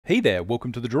Hey there,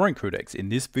 welcome to the Drawing Codex. In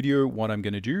this video, what I'm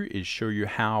going to do is show you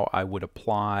how I would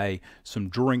apply some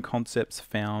drawing concepts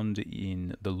found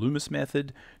in the Loomis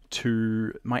Method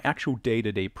to my actual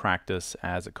day-to-day practice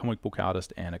as a comic book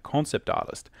artist and a concept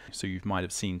artist. So you might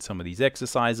have seen some of these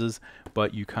exercises,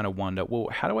 but you kind of wonder, well,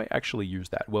 how do I actually use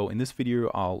that? Well, in this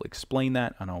video, I'll explain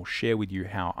that and I'll share with you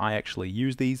how I actually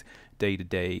use these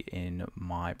day-to-day in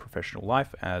my professional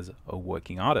life as a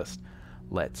working artist.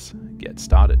 Let's get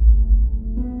started.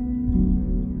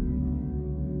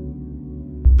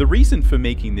 The reason for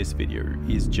making this video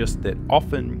is just that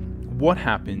often what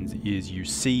happens is you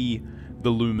see the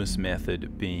Loomis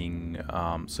Method being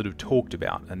sort of talked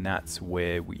about, and that's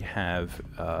where we have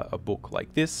a book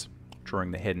like this,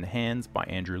 Drawing the Head and Hands by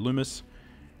Andrew Loomis.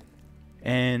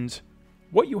 And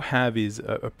what you have is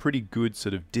a pretty good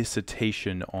sort of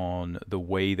dissertation on the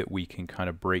way that we can kind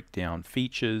of break down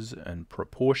features and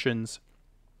proportions.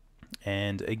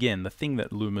 And again, the thing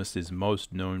that Loomis is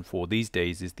most known for these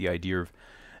days is the idea of,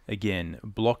 again,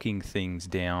 blocking things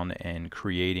down and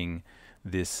creating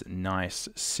this nice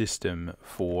system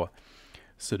for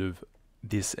sort of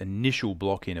this initial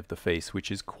block-in of the face,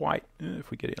 which is quite, if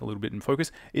we get it a little bit in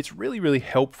focus, it's really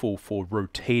helpful for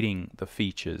rotating the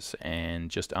features and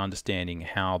just understanding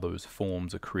how those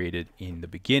forms are created in the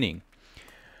beginning.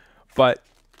 But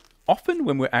often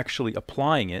when we're actually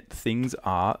applying it, things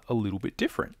are a little bit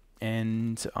different.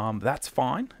 And that's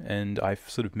fine, and I've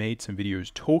sort of made some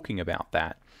videos talking about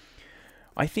that.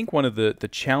 I think one of the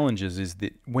challenges is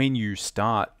that when you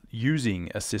start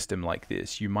using a system like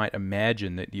this, you might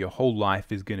imagine that your whole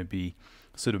life is going to be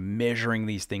sort of measuring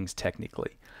these things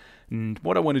technically. And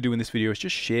what I want to do in this video is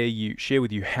just share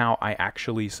with you how I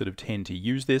actually sort of tend to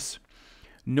use this.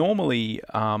 Normally,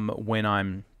 when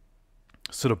I'm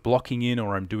sort of blocking in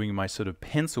or I'm doing my sort of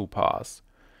pencil pass,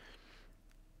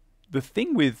 the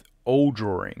thing with all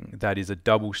drawing that is a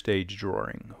double stage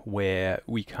drawing where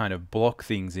we kind of block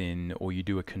things in, or you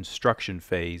do a construction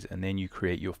phase and then you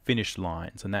create your finished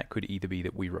lines, and that could either be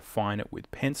that we refine it with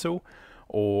pencil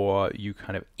or you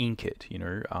kind of ink it,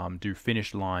 do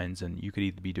finished lines, and you could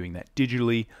either be doing that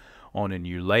digitally on a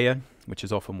new layer, which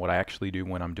is often what I actually do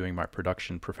when I'm doing my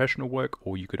production professional work,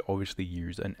 or you could obviously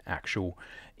use an actual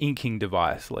inking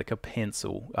device like a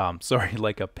pencil,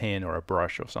 like a pen or a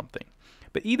brush or something.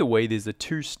 But either way, there's a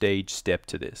two-stage step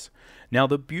to this. Now,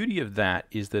 the beauty of that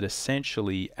is that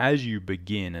essentially, as you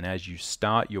begin and as you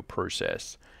start your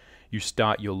process, you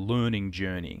start your learning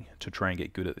journey to try and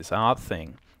get good at this art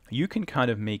thing, you can kind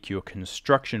of make your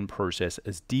construction process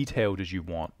as detailed as you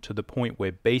want, to the point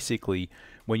where basically,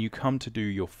 when you come to do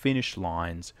your finished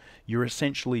lines, you're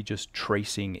essentially just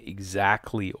tracing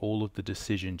exactly all of the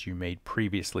decisions you made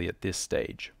previously at this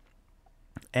stage.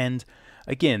 And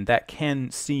again, that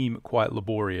can seem quite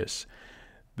laborious.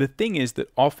 The thing is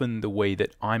that often the way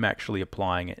that I'm actually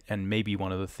applying it, and maybe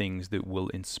one of the things that will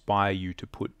inspire you to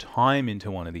put time into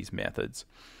one of these methods,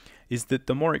 is that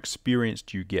the more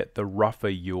experienced you get, the rougher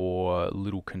your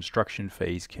little construction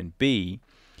phase can be.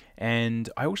 And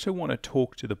I also want to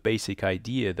talk to the basic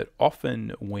idea that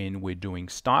often when we're doing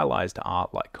stylized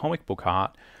art like comic book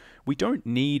art, we don't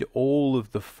need all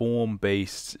of the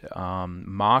form-based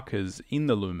markers in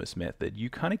the Loomis Method.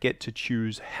 You kind of get to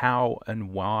choose how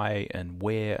and why and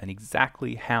where and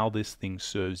exactly how this thing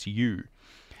serves you.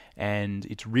 And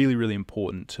it's really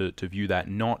important to view that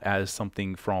not as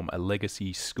something from a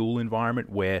legacy school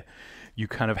environment where you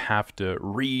kind of have to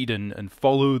read and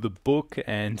follow the book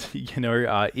and,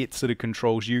 it sort of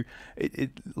controls you.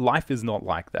 Life is not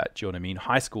like that, do you know what I mean?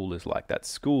 High school is like that.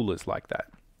 School is like that.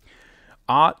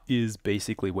 Art is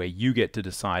basically where you get to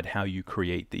decide how you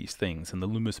create these things, and the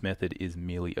Loomis Method is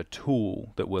merely a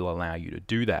tool that will allow you to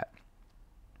do that.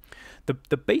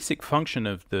 The basic function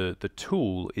of the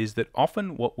tool is that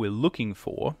often what we're looking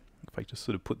for, if I just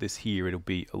sort of put this here, it'll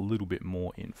be a little bit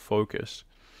more in focus,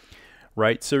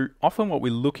 right? So often what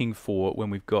we're looking for when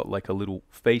we've got like a little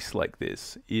face like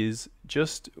this is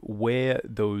just where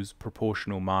those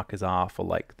proportional markers are for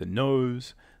like the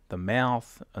nose, the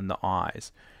mouth, and the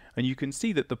eyes. And you can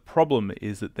see that the problem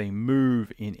is that they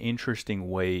move in interesting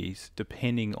ways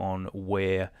depending on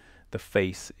where the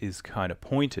face is kind of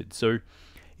pointed. So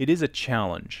it is a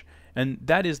challenge. And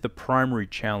that is the primary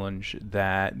challenge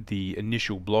that the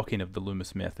initial block-in of the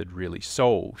Loomis Method really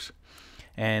solves.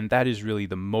 And that is really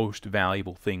the most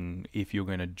valuable thing if you're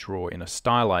going to draw in a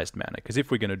stylized manner. Because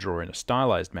if we're going to draw in a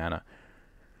stylized manner,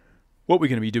 what we're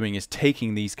going to be doing is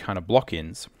taking these kind of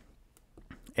block-ins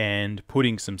and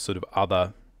putting some sort of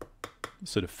other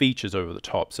sort of features over the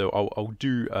top. So I'll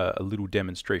do a little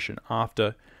demonstration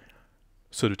after,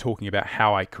 sort of talking about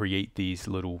how I create these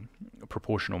little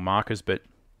proportional markers, but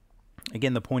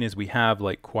Again, the point is we have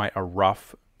like quite a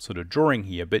rough sort of drawing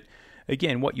here, but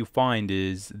again, what you find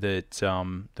is that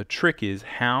the trick is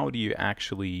how do you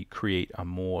actually create a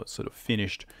more sort of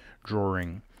finished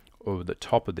drawing over the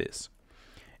top of this.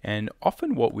 And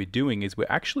often what we're doing is we're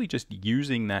actually just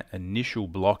using that initial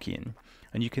block in,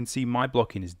 and you can see my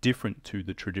block in is different to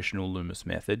the traditional Loomis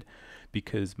method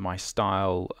because my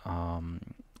style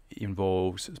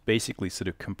involves basically sort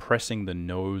of compressing the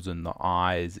nose and the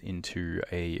eyes into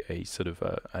a sort of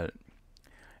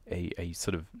a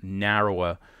sort of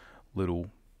narrower little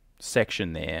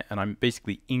section there, and I'm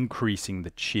basically increasing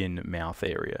the chin mouth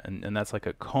area, and that's like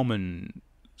a common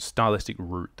stylistic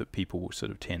route that people will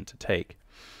sort of tend to take.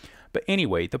 But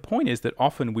anyway, the point is that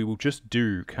often we will just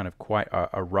do kind of quite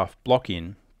a rough block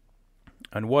in,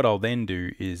 and what I'll then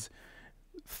do is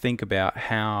think about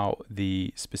how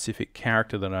the specific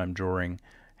character that I'm drawing,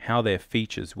 how their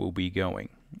features will be going.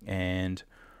 And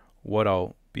what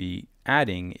I'll be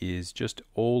adding is just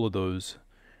all of those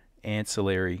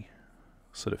ancillary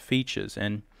sort of features.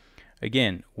 And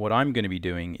again, what I'm going to be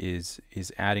doing is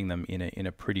adding them in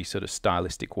a pretty sort of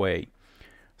stylistic way.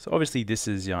 So obviously this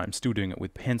is, I'm still doing it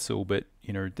with pencil, but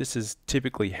this is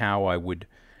typically how I would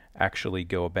actually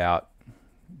go about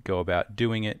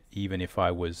doing it, even if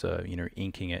I was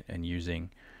inking it and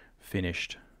using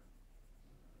finished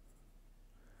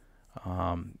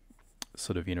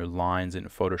sort of lines in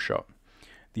Photoshop.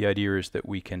 The idea is that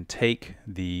we can take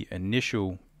the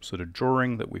initial sort of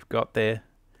drawing that we've got there.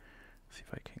 See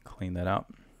if I can clean that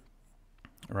up,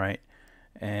 right?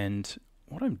 And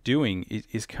what I'm doing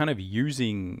is kind of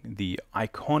using the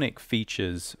iconic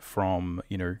features from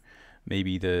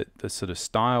maybe the sort of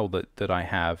style that I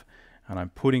have, and I'm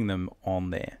putting them on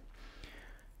there.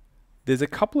 There's a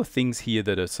couple of things here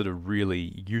that are sort of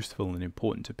really useful and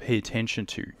important to pay attention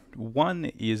to. One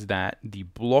is that the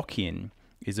block in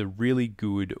is a really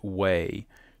good way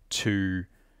to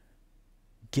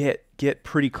get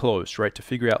pretty close, right? To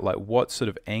figure out like what sort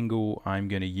of angle I'm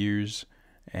going to use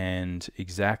and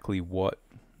exactly what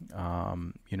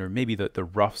maybe the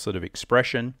rough sort of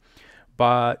expression.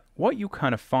 But what you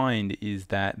kind of find is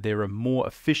that there are more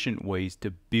efficient ways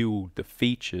to build the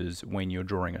features when you're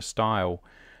drawing a style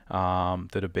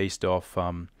that are based off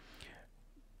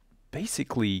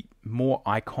basically more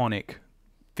iconic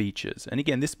features. And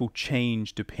again, this will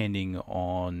change depending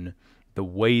on the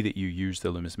way that you use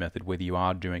the Loomis method, whether you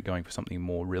are going for something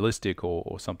more realistic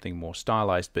or something more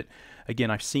stylized. But again,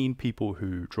 I've seen people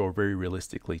who draw very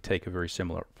realistically take a very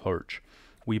similar approach.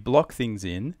 We block things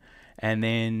in, and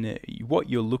then what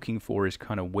you're looking for is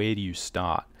kind of where do you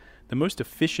start. The most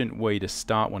efficient way to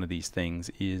start one of these things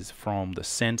is from the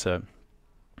center,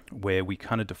 where we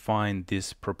kind of define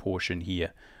this proportion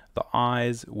here. The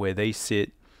eyes, where they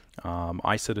sit,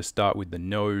 I sort of start with the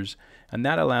nose, and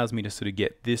that allows me to sort of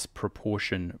get this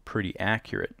proportion pretty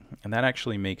accurate, and that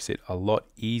actually makes it a lot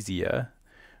easier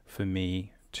for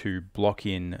me to block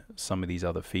in some of these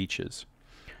other features.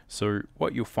 So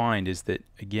what you'll find is that,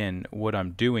 again, what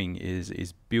I'm doing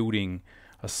is building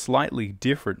a slightly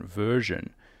different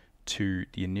version to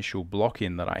the initial block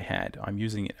in that I had. I'm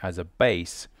using it as a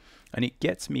base, and it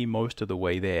gets me most of the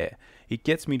way there. It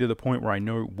gets me to the point where I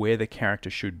know where the character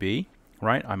should be,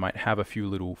 right? I might have a few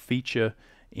little feature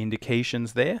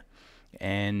indications there,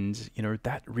 and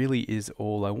that really is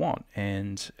all I want.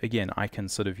 And again, I can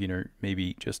sort of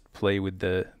maybe just play with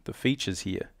the features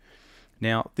here.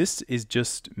 Now this is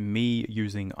just me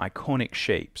using iconic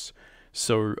shapes,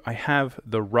 so I have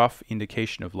the rough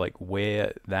indication of like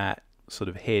where that sort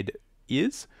of head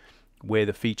is, where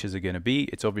the features are going to be.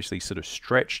 It's obviously sort of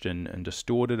stretched and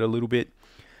distorted a little bit.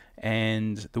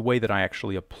 And the way that I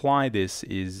actually apply this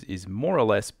is more or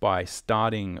less by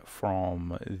starting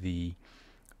from the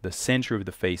center of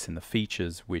the face and the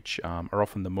features, which are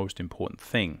often the most important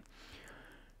thing.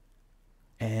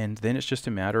 And then it's just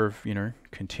a matter of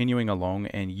continuing along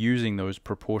and using those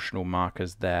proportional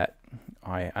markers that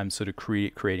I'm sort of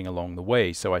creating along the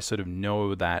way. So I sort of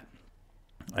know that,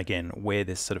 again, where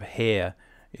this sort of hair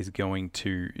is going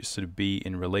to sort of be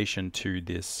in relation to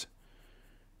this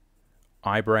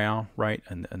eyebrow, right,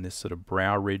 and this sort of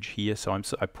brow ridge here. So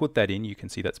I put that in. You can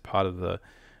see that's part of the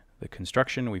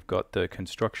construction. We've got the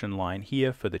construction line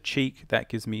here for the cheek. That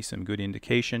gives me some good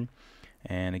indication.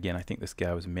 And again, I think this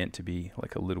guy was meant to be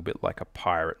like a little bit like a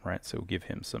pirate, right? So we'll give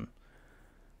him some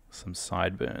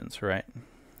sideburns, right?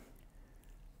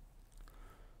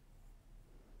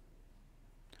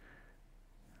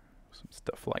 Some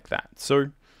stuff like that. So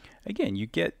again, you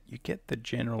get the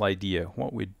general idea.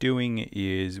 What we're doing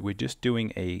is we're just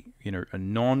doing a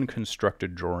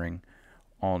non-constructed drawing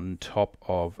on top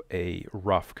of a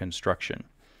rough construction.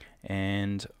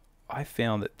 And I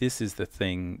found that this is the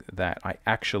thing that I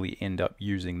actually end up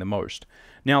using the most.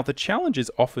 Now, the challenge is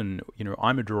often,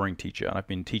 I'm a drawing teacher and I've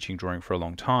been teaching drawing for a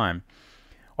long time.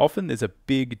 Often there's a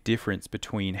big difference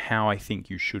between how I think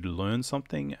you should learn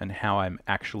something and how I'm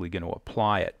actually going to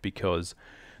apply it, because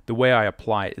the way I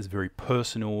apply it is very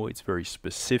personal, it's very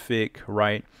specific,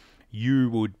 right? You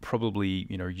would probably,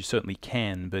 you certainly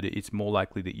can, but it's more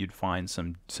likely that you'd find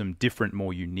some different,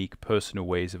 more unique personal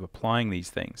ways of applying these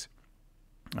things.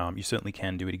 You certainly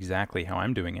can do it exactly how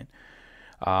I'm doing it.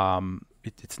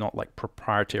 It's not like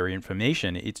proprietary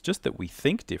information. It's just that we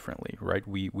think differently, right?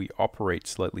 We operate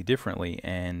slightly differently,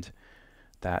 and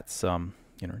that's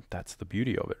that's the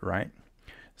beauty of it, right?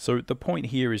 So the point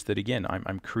here is that, again,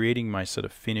 I'm creating my sort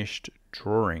of finished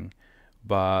drawing,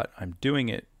 but I'm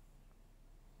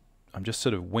just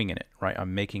sort of winging it, right?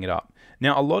 I'm making it up.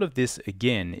 Now, a lot of this,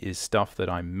 again, is stuff that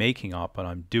I'm making up, and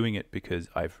I'm doing it because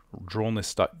I've drawn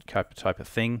this type of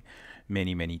thing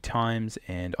many, many times,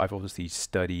 and I've obviously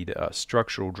studied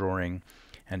structural drawing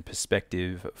and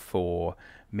perspective for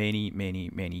many, many,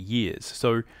 many years.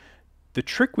 So the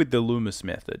trick with the Loomis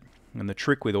method and the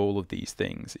trick with all of these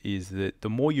things is that the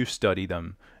more you study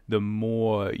them, the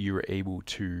more you're able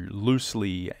to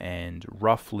loosely and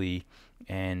roughly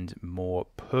and more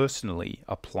personally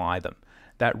apply them.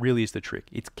 That really is the trick.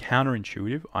 It's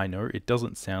counterintuitive. I know it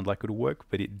doesn't sound like it'll work,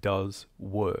 but it does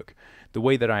work. The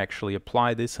way that I actually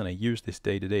apply this and I use this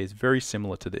day to day is very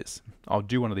similar to this. I'll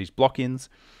do one of these block-ins,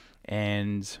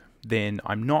 and then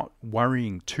I'm not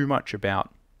worrying too much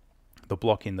about the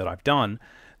block-in that I've done.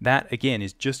 That, again,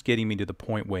 is just getting me to the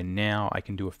point where now I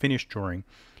can do a finished drawing.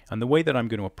 And the way that I'm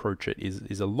going to approach it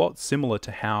is a lot similar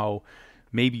to how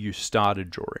maybe you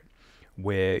started drawing,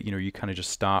 where you kind of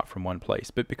just start from one place.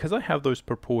 But because I have those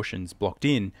proportions blocked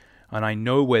in and I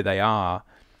know where they are,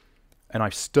 and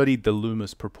I've studied the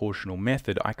Loomis proportional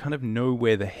method, I kind of know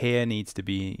where the hair needs to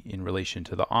be in relation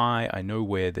to the eye. I know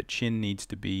where the chin needs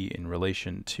to be in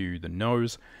relation to the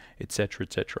nose, etc.,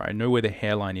 etc. I know where the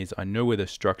hairline is. I know where the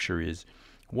structure is.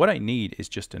 What I need is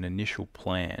just an initial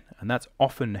plan, and that's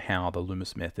often how the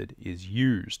Loomis method is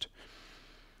used.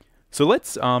 So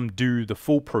let's do the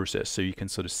full process so you can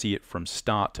sort of see it from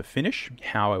start to finish,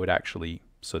 how I would actually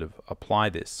sort of apply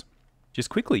this. Just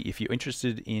quickly, if you're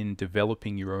interested in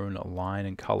developing your own line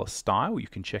and color style, you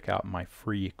can check out my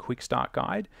free quick start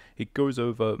guide. It goes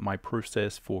over my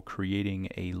process for creating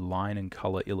a line and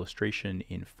color illustration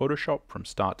in Photoshop from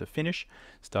start to finish,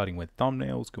 starting with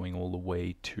thumbnails, going all the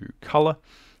way to color.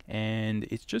 And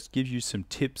it just gives you some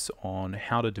tips on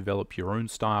how to develop your own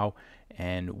style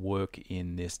and work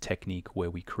in this technique where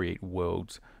we create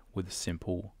worlds with a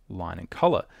simple line and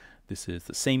color. This is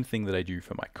the same thing that I do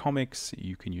for my comics.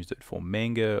 You can use it for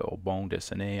manga or bande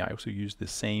dessinée. I also use the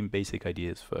same basic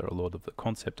ideas for a lot of the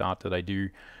concept art that I do.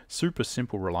 Super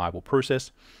simple, reliable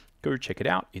process. Go check it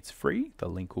out. It's free. The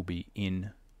link will be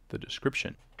in the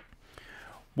description.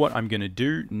 What I'm going to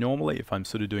do normally, if I'm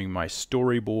sort of doing my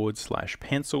storyboard /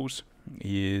 pencils,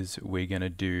 is we're going to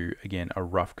do, again, a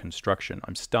rough construction.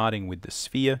 I'm starting with the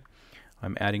sphere.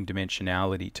 I'm adding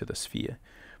dimensionality to the sphere.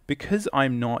 Because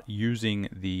I'm not using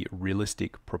the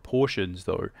realistic proportions,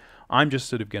 though, I'm just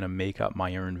sort of going to make up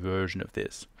my own version of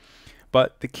this.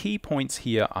 But the key points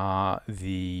here are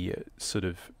the sort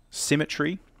of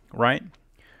symmetry, right?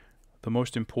 The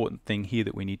most important thing here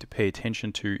that we need to pay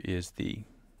attention to is the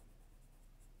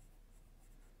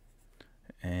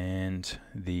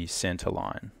center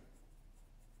line.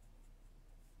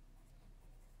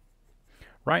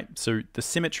 Right, so the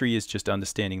symmetry is just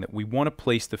understanding that we want to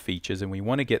place the features and we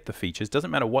want to get the features. Doesn't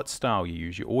matter what style you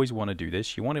use, you always want to do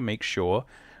this. You want to make sure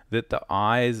that the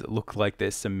eyes look like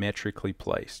they're symmetrically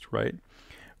placed, right?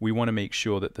 We want to make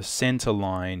sure that the center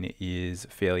line is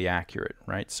fairly accurate,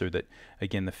 right? So that,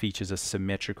 again, the features are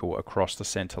symmetrical across the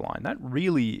center line. That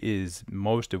really is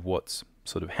most of what's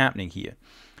sort of happening here.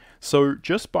 So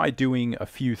just by doing a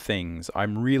few things,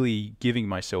 I'm really giving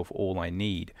myself all I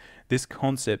need. This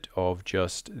concept of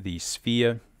just the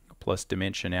sphere plus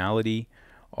dimensionality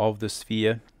of the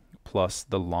sphere plus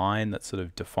the line that sort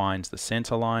of defines the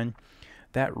center line,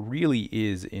 that really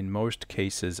is in most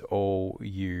cases all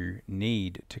you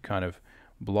need to kind of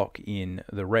block in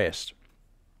the rest.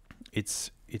 It's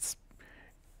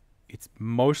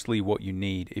mostly what you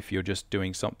need if you're just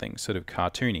doing something sort of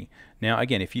cartoony. Now,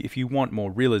 again, if you want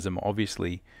more realism,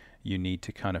 obviously you need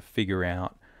to kind of figure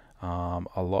out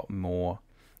a lot more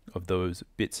of those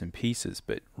bits and pieces.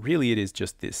 But really, it is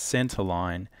just this center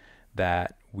line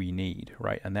that we need,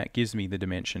 right? And that gives me the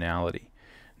dimensionality.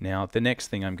 Now, the next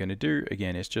thing I'm going to do,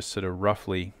 again, is just sort of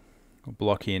roughly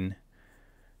block in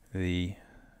the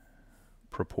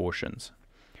proportions.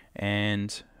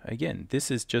 And again,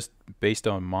 this is just based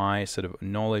on my sort of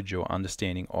knowledge or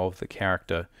understanding of the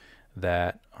character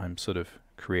that I'm sort of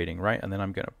creating, right? And then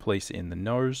I'm going to place in the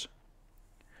nose,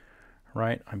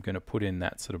 right? I'm going to put in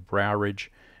that sort of brow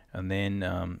ridge, and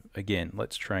then again,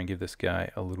 let's try and give this guy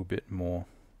a little bit more,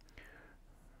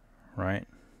 right,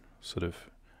 sort of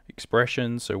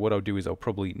expression. So what I'll do is I'll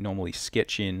probably normally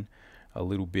sketch in a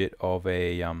little bit of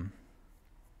a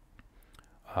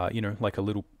you know, like a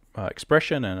little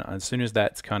expression, and as soon as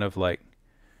that's kind of like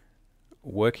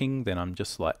working, then I'm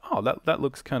just like, oh, that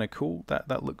looks kind of cool,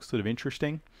 that looks sort of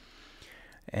interesting.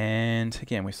 And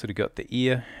again, we sort of got the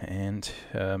ear, and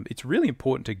it's really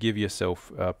important to give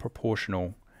yourself a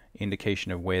proportional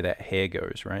indication of where that hair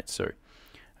goes, right? So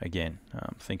again,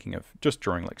 thinking of just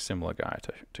drawing like similar guy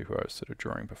to who I was sort of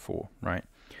drawing before, right?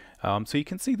 So you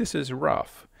can see this is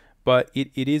rough, but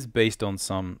it is based on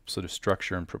some sort of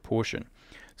structure and proportion.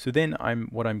 So then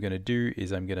what I'm going to do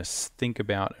is I'm going to think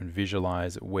about and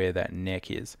visualize where that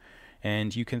neck is.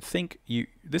 And you can think,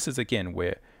 this is again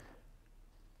where,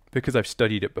 because I've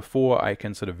studied it before, I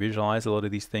can sort of visualize a lot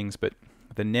of these things, but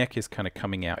the neck is kind of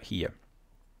coming out here,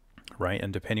 right?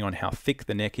 And depending on how thick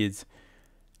the neck is,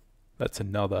 that's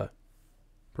another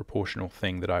proportional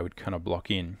thing that I would kind of block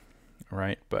in,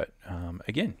 right? But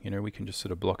again, you know, we can just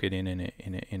sort of block it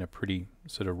in a pretty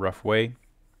sort of rough way.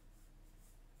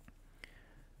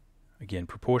 Again,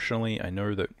 proportionally, I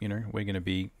know that, you know, we're going to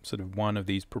be sort of one of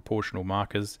these proportional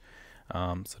markers,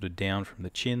 sort of down from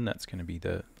the chin. That's going to be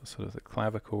the sort of the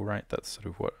clavicle, right? That's sort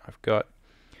of what I've got.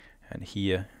 And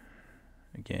here,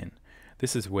 again,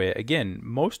 this is where, again,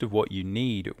 most of what you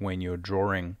need when you're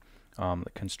drawing the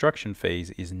construction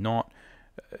phase is not,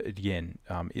 again,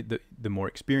 the more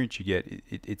experience you get,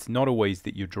 it's not always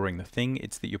that you're drawing the thing,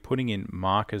 it's that you're putting in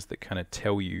markers that kind of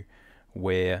tell you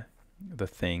where the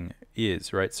thing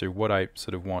is, right? So what I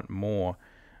sort of want more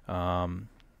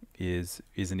is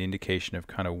an indication of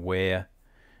kind of where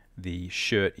the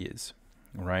shirt is,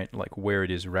 right? Like where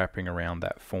it is wrapping around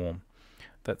that form.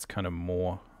 That's kind of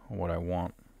more what I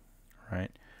want, right?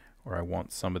 Or I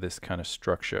want some of this kind of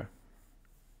structure.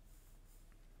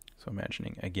 So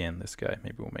imagining, again, this guy,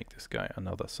 maybe we'll make this guy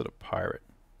another sort of pirate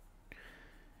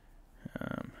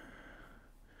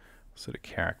sort of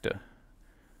character.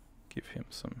 Give him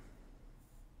some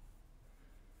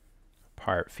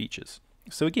pirate features.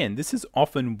 So again, this is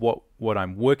often what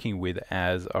I'm working with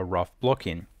as a rough block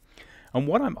in. And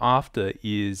what I'm after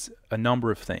is a number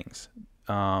of things.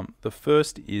 The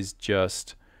first is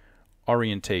just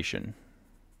orientation.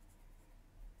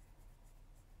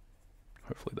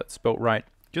 Hopefully that's spelt right.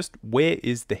 Just where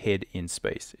is the head in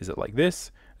space? Is it like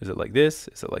this? Is it like this?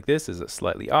 Is it like this? Is it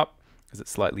slightly up? Is it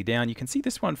slightly down? You can see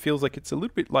this one feels like it's a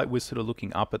little bit like we're sort of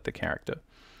looking up at the character,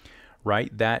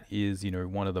 right? That is, you know,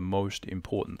 one of the most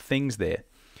important things there.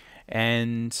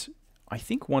 And I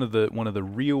think one of the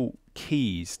real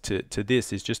keys to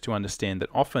this is just to understand that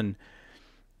often,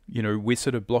 you know, we're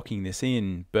sort of blocking this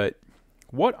in, but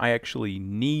what I actually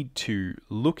need to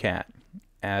look at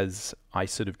as I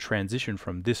sort of transition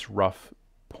from this rough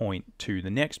point to the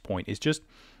next point is just,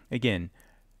 again,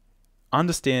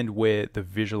 understand where the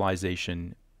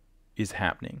visualization is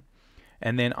happening,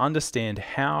 and then understand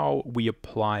how we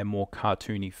apply more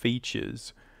cartoony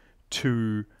features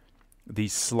to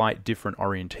these slight different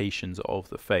orientations of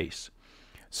the face.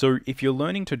 So if you're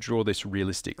learning to draw this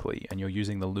realistically and you're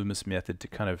using the Loomis method to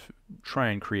kind of try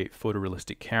and create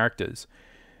photorealistic characters,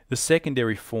 the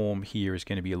secondary form here is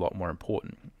going to be a lot more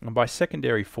important. And by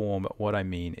secondary form, what I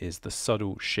mean is the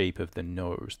subtle shape of the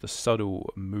nose, the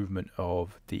subtle movement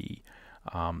of the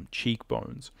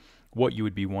cheekbones. What you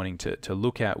would be wanting to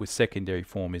look at with secondary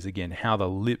form is, again, how the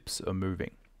lips are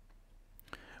moving.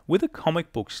 With a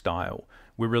comic book style,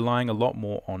 we're relying a lot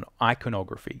more on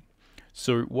iconography.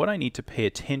 So what I need to pay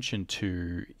attention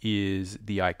to is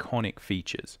the iconic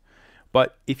features.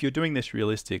 But if you're doing this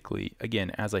realistically,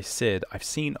 again, as I said, I've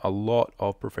seen a lot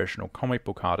of professional comic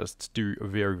book artists do a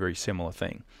very, very similar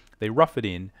thing. They rough it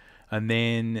in, and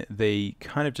then they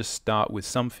kind of just start with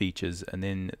some features, and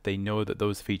then they know that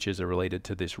those features are related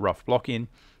to this rough block in,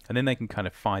 and then they can kind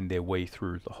of find their way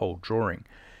through the whole drawing.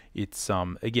 It's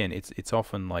again, it's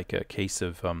often like a case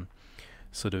of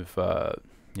sort of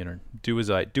you know, do as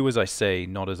I say,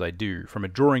 not as I do. From a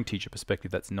drawing teacher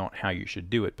perspective, that's not how you should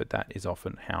do it, but that is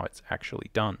often how it's actually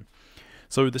done.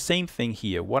 So the same thing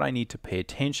here. What I need to pay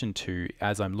attention to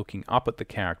as I'm looking up at the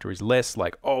character is less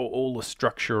like, oh, all the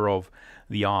structure of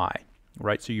the eye,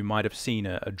 right? So you might have seen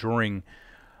a drawing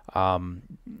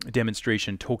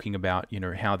demonstration talking about, you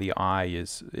know, how the eye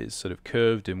is sort of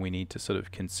curved, and we need to sort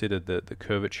of consider the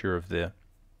curvature of the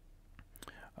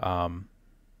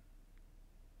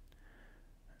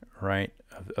right,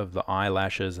 of the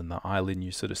eyelashes and the eyelid, and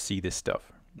you sort of see this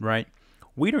stuff, right?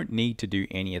 We don't need to do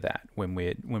any of that when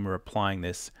we're applying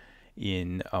this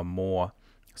in a more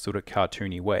sort of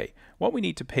cartoony way. What we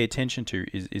need to pay attention to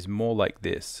is more like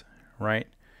this, right?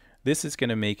 This is going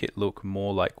to make it look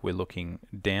more like we're looking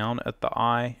down at the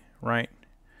eye, right?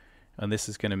 And this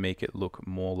is going to make it look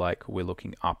more like we're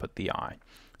looking up at the eye.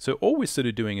 So all we're sort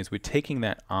of doing is we're taking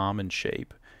that almond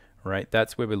shape, right?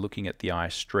 That's where we're looking at the eye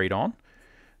straight on,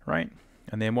 right?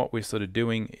 And then what we're sort of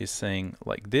doing is saying,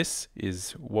 like, this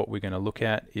is what we're going to look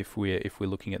at if we're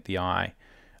looking at the eye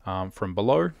from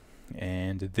below,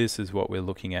 and this is what we're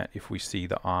looking at if we see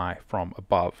the eye from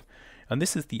above. And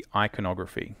this is the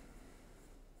iconography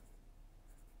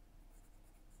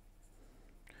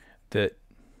that,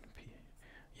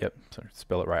 yep, sorry,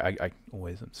 spell it right. I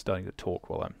always am starting to talk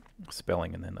while I'm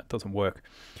spelling, and then that doesn't work.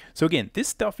 So again, this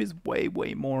stuff is way,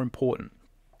 way more important.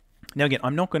 Now again,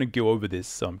 I'm not going to go over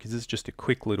this because it's just a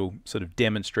quick little sort of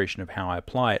demonstration of how I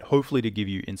apply it, hopefully to give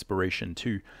you inspiration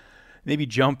to maybe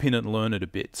jump in and learn it a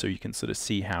bit so you can sort of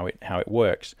see how it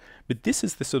works. But this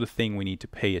is the sort of thing we need to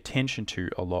pay attention to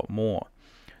a lot more.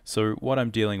 So what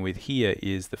I'm dealing with here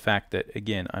is the fact that,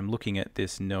 again, I'm looking at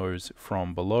this nose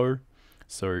from below.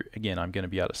 So again, I'm going to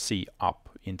be able to see up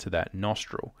into that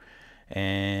nostril.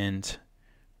 And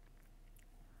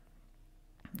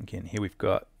again, here we've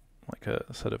got like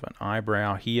a sort of an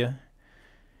eyebrow here.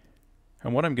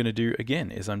 And what I'm going to do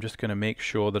again is I'm just going to make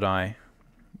sure that I,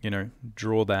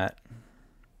 draw that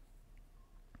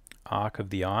arc of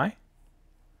the eye.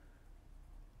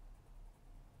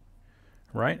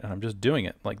 Right? And I'm just doing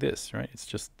it like this, right? It's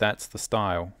just, that's the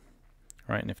style,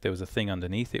 right? And if there was a thing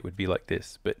underneath, it would be like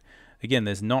this. But again,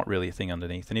 there's not really a thing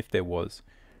underneath. And if there was,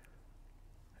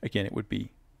 again, it would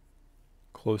be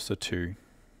closer to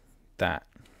that.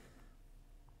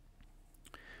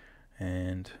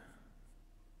 And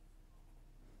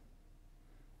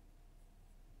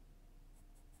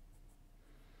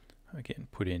again,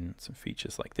 put in some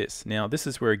features like this. Now, this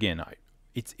is where, again,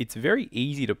 it's very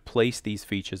easy to place these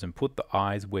features and put the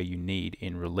eyes where you need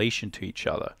in relation to each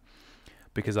other,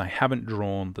 because I haven't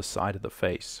drawn the side of the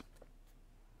face.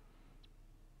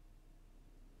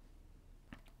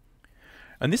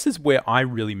 And this is where I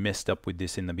really messed up with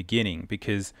this in the beginning,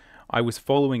 because I was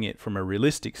following it from a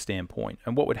realistic standpoint.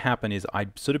 And what would happen is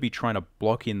I'd sort of be trying to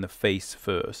block in the face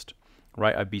first,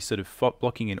 right? I'd be sort of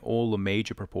blocking in all the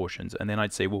major proportions. And then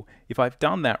I'd say, well, if I've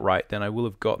done that right, then I will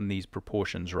have gotten these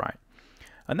proportions right.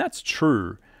 And that's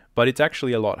true, but it's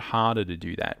actually a lot harder to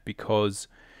do that, because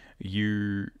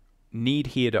you need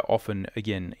here to often,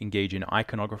 again, engage in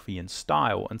iconography and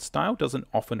style doesn't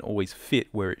often always fit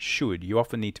where it should. You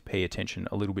often need to pay attention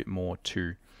a little bit more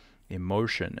to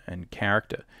emotion and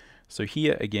character. So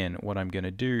here, again, what I'm going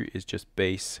to do is just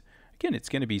base, again, it's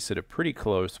going to be sort of pretty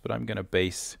close, but I'm going to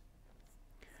base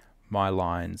my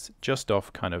lines just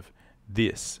off kind of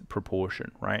this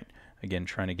proportion, right? Again,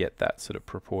 trying to get that sort of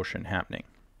proportion happening.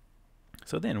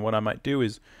 So then what I might do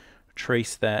is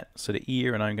trace that sort of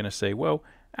ear, and I'm going to say, well,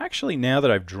 actually, now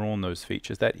that I've drawn those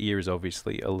features, that ear is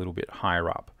obviously a little bit higher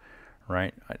up,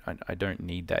 right? I don't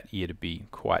need that ear to be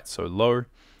quite so low.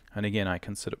 And again, I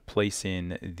can sort of place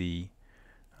in the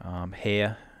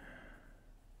hair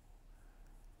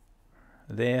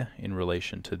there in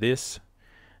relation to this.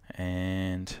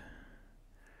 And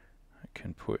I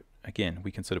can put, again,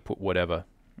 we can sort of put whatever,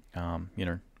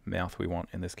 mouth we want.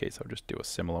 In this case, I'll just do a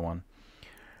similar one.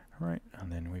 All right,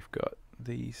 and then we've got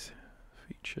these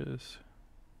features.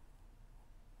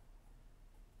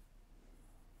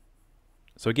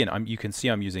 So again, you can see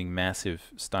I'm using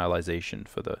massive stylization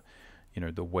for the,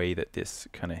 the way that this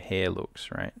kind of hair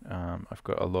looks, right? I've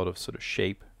got a lot of sort of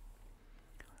shape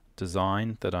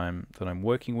design that I'm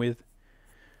working with.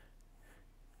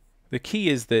 The key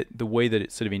is that the way that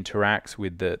it sort of interacts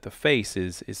with the face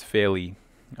is fairly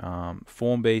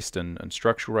form-based and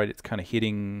structural, right? It's kind of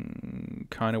hitting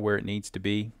kind of where it needs to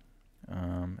be.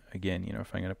 Again,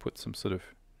 if I'm going to put some sort of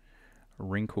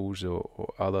wrinkles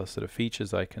or other sort of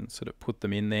features, I can sort of put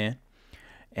them in there.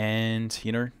 And,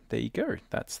 there you go.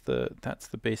 That's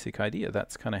the basic idea.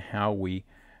 That's kind of how we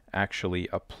actually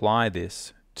apply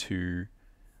this to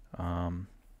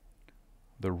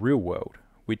the real world,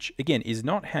 which again is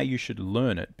not how you should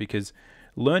learn it, because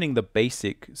learning the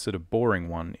basic sort of boring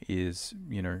one is,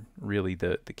 really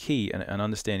the key, and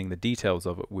understanding the details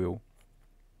of it will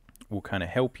kind of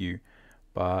help you.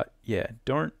 But yeah,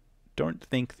 don't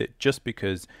think that just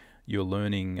because you're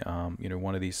learning,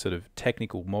 one of these sort of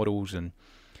technical models and,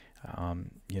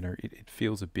 it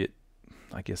feels a bit,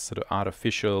 I guess, sort of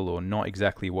artificial or not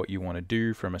exactly what you want to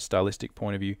do from a stylistic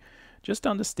point of view. Just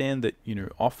understand that,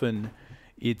 often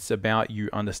It's about you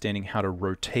understanding how to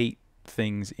rotate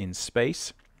things in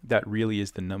space. That really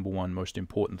is the number one most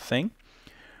important thing.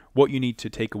 What you need to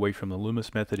take away from the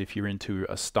Loomis method if you're into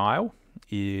a style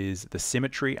is the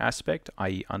symmetry aspect,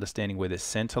 i.e. understanding where the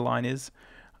center line is,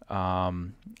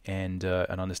 and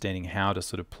understanding how to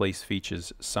sort of place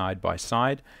features side by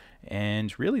side.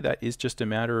 And really that is just a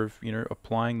matter of, you know,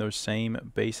 applying those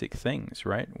same basic things,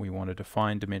 right? We want to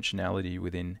define dimensionality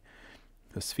within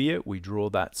the sphere. We draw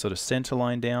that sort of center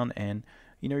line down, and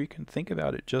you know, you can think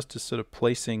about it just as sort of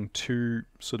placing two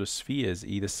sort of spheres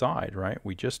either side, right?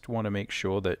 We just want to make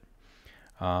sure that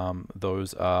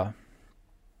those are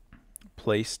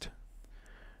placed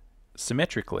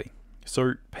symmetrically.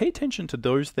 So pay attention to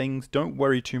those things. Don't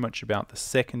worry too much about the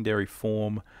secondary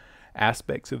form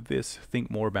aspects of this. Think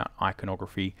more about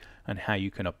iconography and how you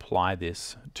can apply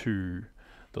this to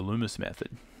the Loomis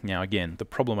method. Now again, the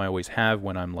problem I always have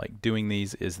when I'm like doing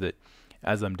these is that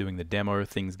as I'm doing the demo,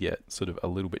 things get sort of a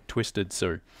little bit twisted.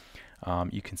 So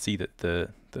you can see that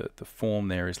the form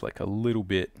there is like a little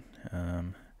bit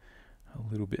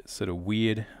sort of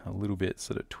weird, a little bit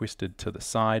sort of twisted to the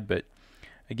side. But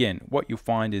again, what you'll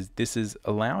find is this is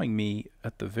allowing me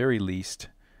at the very least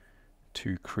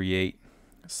to create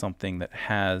something that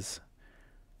has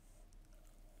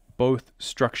both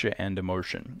structure and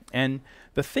emotion. And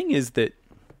the thing is that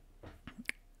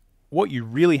what you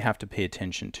really have to pay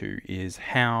attention to is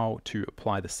how to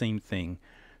apply the same thing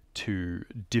to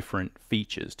different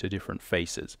features, to different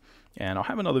faces. And I'll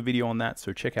have another video on that,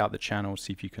 so check out the channel,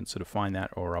 see if you can sort of find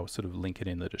that, or I'll sort of link it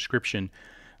in the description.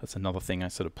 That's another thing I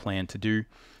sort of plan to do.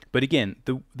 But again,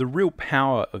 the real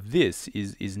power of this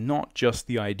is not just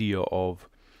the idea of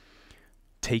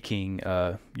taking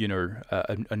you know,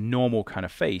 a normal kind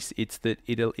of face. It's that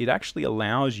it actually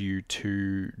allows you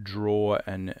to draw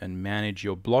and manage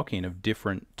your blocking of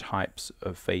different types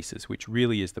of faces, which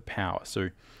really is the power. So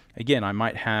again, I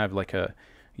might have like a,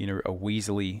 you know, a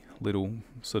weaselly little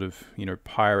sort of, you know,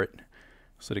 pirate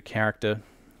sort of character,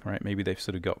 right? Maybe they've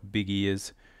sort of got big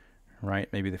ears, right?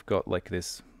 Maybe they've got like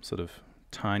this sort of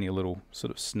tiny little sort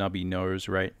of snubby nose,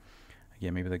 right?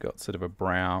 Again, maybe they've got sort of a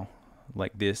brow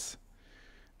like this,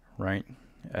 right?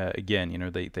 Again, you know,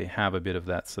 they have a bit of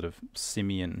that sort of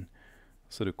simian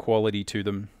sort of quality to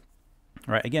them,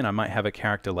 right? Again, I might have a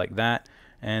character like that,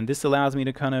 and this allows me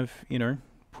to kind of, you know,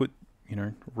 put, you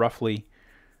know, roughly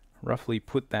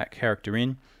put that character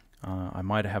in. I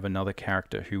might have another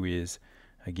character who is,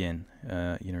 again,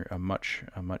 you know, a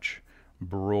much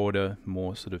broader,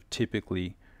 more sort of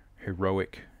typically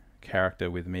heroic character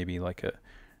with maybe like a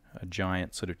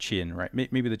giant sort of chin, right?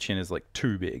 Maybe the chin is like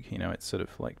too big, you know, it's sort of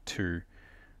like too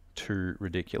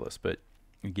ridiculous. But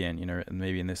again, you know, and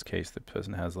maybe in this case the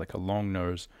person has like a long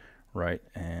nose, right?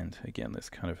 And again, this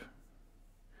kind of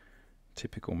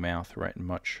typical mouth, right? And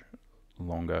much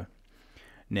longer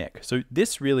neck. So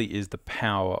this really is the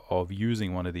power of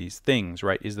using one of these things,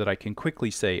 right? Is that I can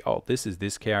quickly say, oh, this is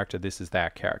this character, this is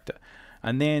that character.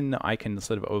 And then I can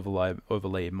sort of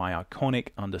overlay my iconic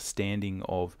understanding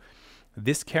of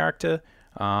this character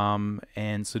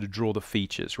and sort of draw the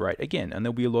features, right? Again, and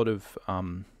there'll be a lot of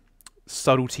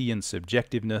subtlety and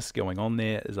subjectiveness going on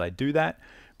there as I do that,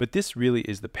 but this really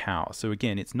is the power. So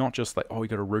again, it's not just like, oh, you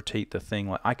got to rotate the thing,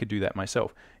 like I could do that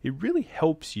myself. It really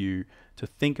helps you to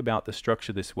think about the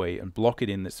structure this way and block it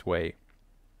in this way,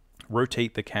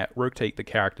 rotate the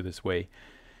character this way,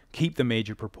 keep the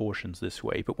major proportions this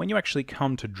way. But when you actually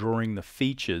come to drawing the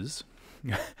features,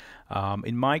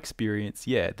 in my experience,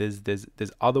 yeah,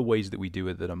 there's other ways that we do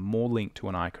it that are more linked to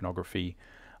an iconography,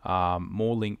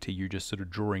 more linked to you just sort of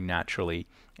drawing naturally.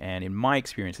 And in my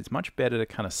experience, it's much better to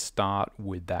kind of start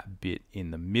with that bit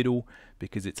in the middle,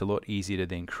 because it's a lot easier to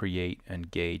then create and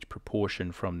gauge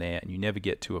proportion from there, and you never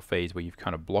get to a phase where you've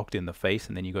kind of blocked in the face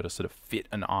and then you've got to sort of fit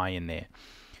an eye in there.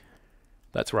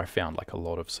 That's where I found like a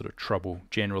lot of sort of trouble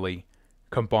generally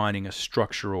combining a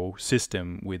structural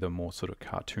system with a more sort of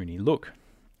cartoony look.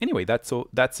 Anyway, that's all.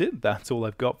 That's it. That's all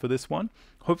I've got for this one.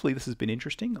 Hopefully this has been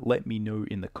interesting. Let me know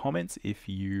in the comments if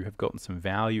you have gotten some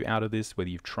value out of this, whether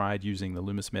you've tried using the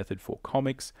Loomis method for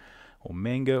comics or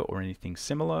manga or anything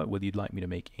similar, whether you'd like me to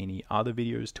make any other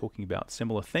videos talking about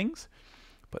similar things.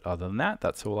 But other than that,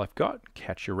 that's all I've got.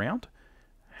 Catch you around.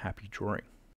 Happy drawing.